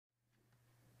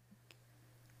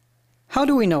How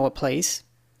do we know a place?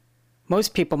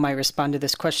 Most people might respond to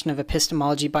this question of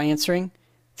epistemology by answering,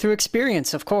 through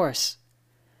experience, of course.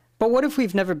 But what if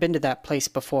we've never been to that place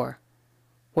before?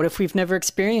 What if we've never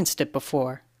experienced it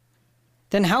before?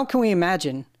 Then how can we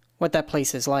imagine what that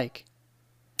place is like?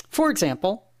 For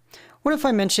example, what if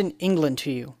I mention England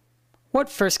to you? What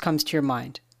first comes to your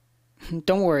mind?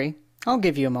 Don't worry, I'll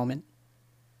give you a moment.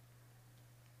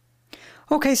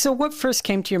 Okay, so what first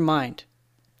came to your mind?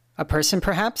 A person,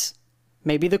 perhaps?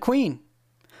 Maybe the Queen.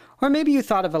 Or maybe you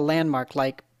thought of a landmark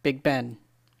like Big Ben.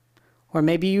 Or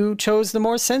maybe you chose the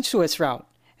more sensuous route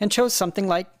and chose something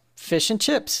like fish and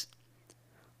chips.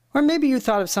 Or maybe you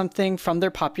thought of something from their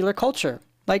popular culture,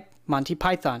 like Monty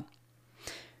Python.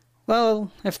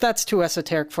 Well, if that's too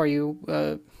esoteric for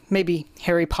you, maybe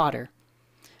Harry Potter.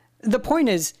 The point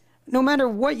is, no matter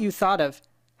what you thought of,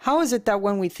 how is it that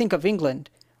when we think of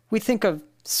England, we think of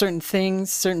certain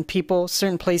things, certain people,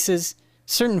 certain places,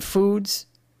 certain foods?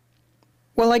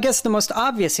 Well, I guess the most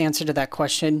obvious answer to that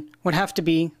question would have to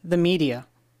be the media,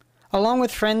 along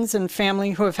with friends and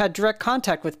family who have had direct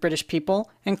contact with British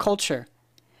people and culture.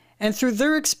 And through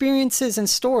their experiences and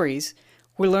stories,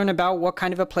 we learn about what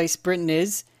kind of a place Britain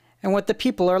is and what the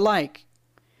people are like.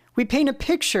 We paint a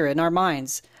picture in our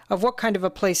minds of what kind of a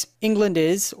place England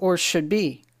is or should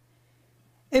be.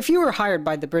 If you were hired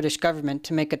by the British government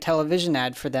to make a television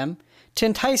ad for them to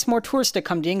entice more tourists to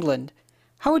come to England,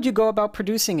 how would you go about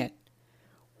producing it?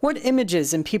 What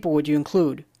images and people would you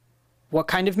include? What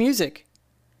kind of music?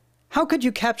 How could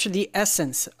you capture the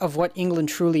essence of what England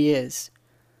truly is?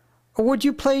 Or would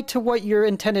you play to what your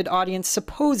intended audience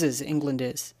supposes England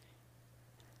is?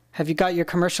 Have you got your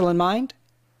commercial in mind?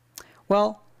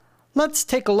 Well, let's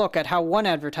take a look at how one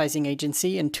advertising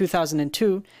agency in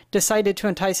 2002 decided to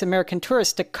entice American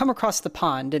tourists to come across the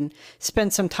pond and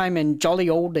spend some time in jolly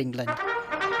old England.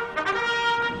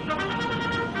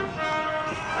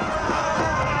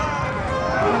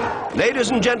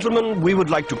 Ladies and gentlemen, we would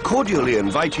like to cordially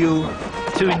invite you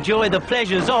to enjoy the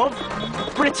pleasures of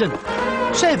Britain.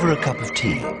 Savour a cup of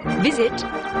tea. Visit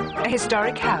a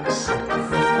historic house.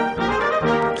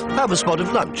 Have a spot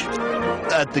of lunch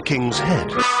at the King's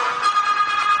Head.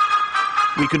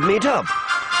 We could meet up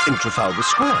in Trafalgar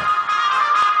Square.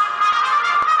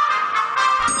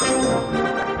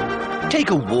 Take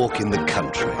a walk in the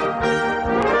country.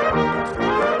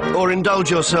 Or indulge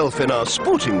yourself in our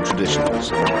sporting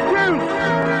traditions.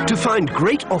 To find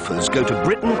great offers, go to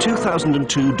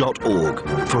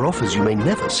britain2002.org for offers you may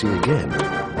never see again.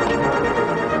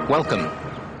 Welcome.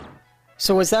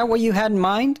 So was that what you had in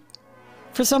mind?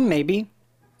 For some, maybe.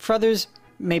 For others,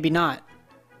 maybe not.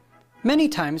 Many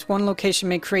times, one location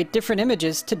may create different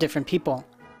images to different people.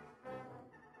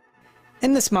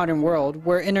 In this modern world,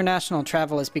 where international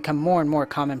travel has become more and more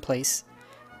commonplace,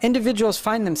 individuals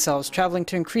find themselves traveling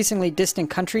to increasingly distant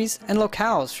countries and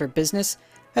locales for business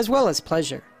as well as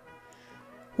pleasure.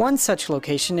 One such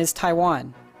location is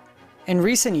Taiwan. In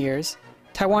recent years,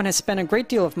 Taiwan has spent a great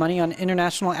deal of money on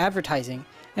international advertising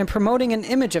and promoting an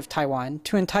image of Taiwan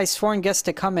to entice foreign guests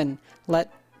to come and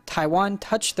let Taiwan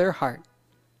touch their heart.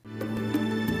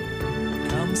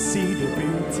 Come see the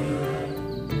beauty,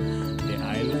 the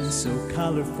island so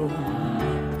colorful.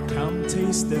 Come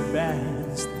taste the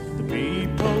best, the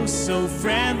people so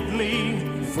friendly,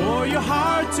 for your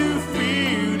heart to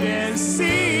feel and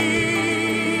see.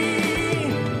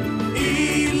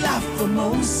 La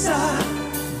Formosa,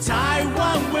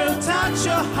 Taiwan will touch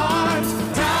your heart.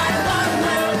 Taiwan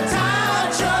will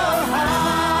touch your heart.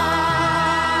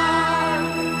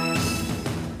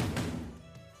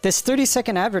 This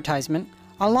 30-second advertisement,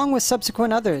 along with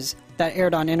subsequent others that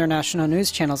aired on international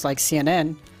news channels like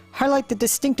CNN, highlight the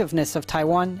distinctiveness of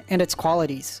Taiwan and its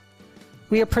qualities.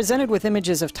 We are presented with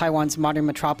images of Taiwan's modern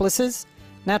metropolises,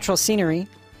 natural scenery,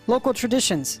 local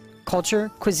traditions, culture,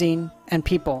 cuisine, and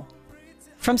people.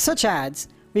 From such ads,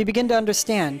 we begin to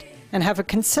understand and have a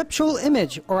conceptual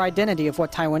image or identity of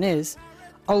what Taiwan is,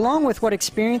 along with what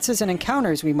experiences and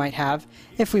encounters we might have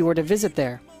if we were to visit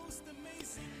there.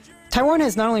 Taiwan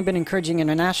has not only been encouraging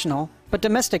international, but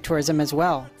domestic tourism as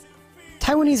well.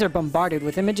 Taiwanese are bombarded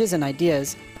with images and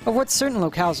ideas of what certain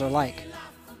locales are like.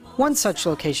 One such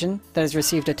location that has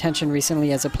received attention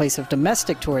recently as a place of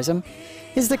domestic tourism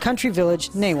is the country village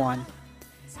Neiwan.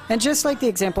 And just like the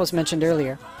examples mentioned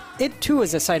earlier, it too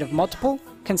is a site of multiple,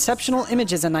 conceptual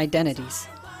images and identities.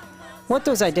 What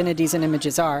those identities and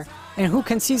images are, and who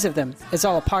conceives of them, is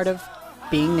all a part of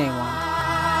being Neiwan.